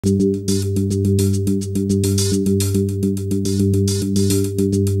Your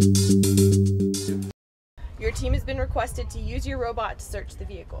team has been requested to use your robot to search the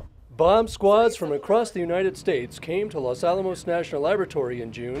vehicle. Bomb squads from across the United States came to Los Alamos National Laboratory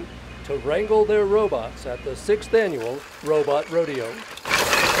in June to wrangle their robots at the 6th annual Robot Rodeo.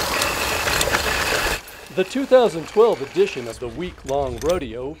 The 2012 edition of the week-long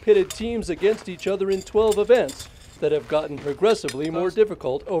rodeo pitted teams against each other in 12 events that have gotten progressively more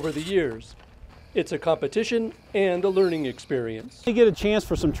difficult over the years. It's a competition and a learning experience. They get a chance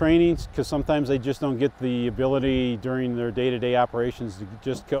for some trainings because sometimes they just don't get the ability during their day-to-day operations to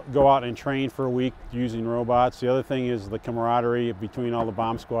just go out and train for a week using robots. The other thing is the camaraderie between all the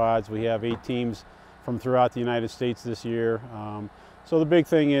bomb squads. We have 8 teams from throughout the United States this year. So the big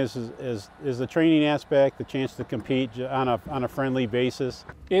thing is the training aspect, the chance to compete on a friendly basis.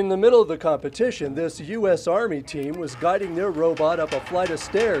 In the middle of the competition, this U.S. Army team was guiding their robot up a flight of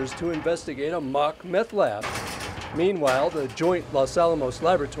stairs to investigate a mock meth lab. Meanwhile, the joint Los Alamos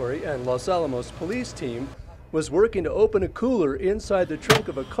Laboratory and Los Alamos Police team was working to open a cooler inside the trunk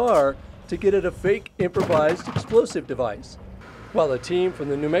of a car to get at a fake improvised explosive device. While a team from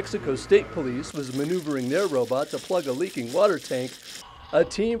the New Mexico State Police was maneuvering their robot to plug a leaking water tank, a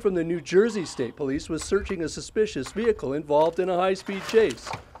team from the New Jersey State Police was searching a suspicious vehicle involved in a high-speed chase.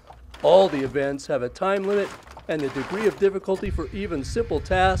 All the events have a time limit, and the degree of difficulty for even simple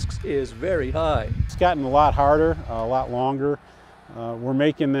tasks is very high. It's gotten a lot harder, a lot longer. We're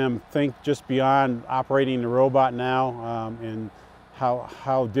making them think just beyond operating the robot now and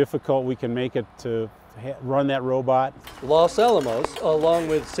how difficult we can make it to run that robot. Los Alamos, along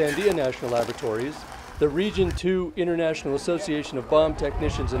with Sandia National Laboratories, the Region 2 International Association of Bomb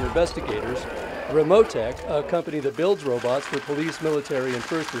Technicians and Investigators, Remotech, a company that builds robots for police, military, and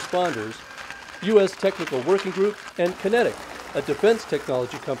first responders, U.S. Technical Working Group, and Kinetic, a defense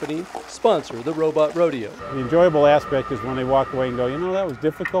technology company, sponsor the Robot Rodeo. The enjoyable aspect is when they walk away and go, you know, that was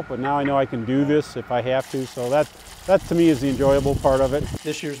difficult, but now I know I can do this if I have to. So that to me is the enjoyable part of it.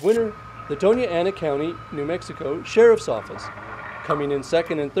 This year's winner, the Doña Ana County, New Mexico Sheriff's Office. Coming in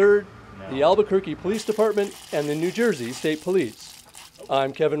second and third, the Albuquerque Police Department and the New Jersey State Police.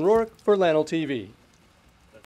 I'm Kevin Rourke for Lannel TV.